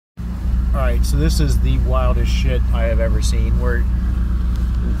Alright, so this is the wildest shit I have ever seen. We're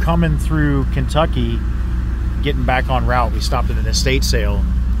coming through Kentucky, getting back on route. We stopped at an estate sale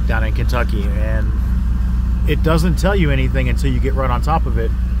down in Kentucky, and it doesn't tell you anything until you get right on top of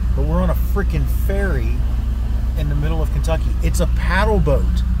it. But we're on a freaking ferry in the middle of Kentucky. It's a paddle boat.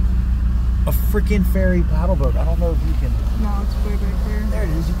 A freaking ferry paddle boat. I don't know if you can... No, it's way back there. There it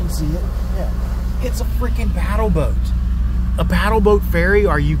is. You can see it. Yeah. It's a freaking paddle boat. A paddle boat ferry?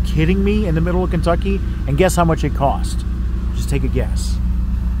 Are you kidding me? In the middle of Kentucky? And guess how much it cost? Just take a guess.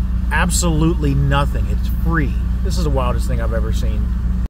 Absolutely nothing. It's free. This is the wildest thing I've ever seen.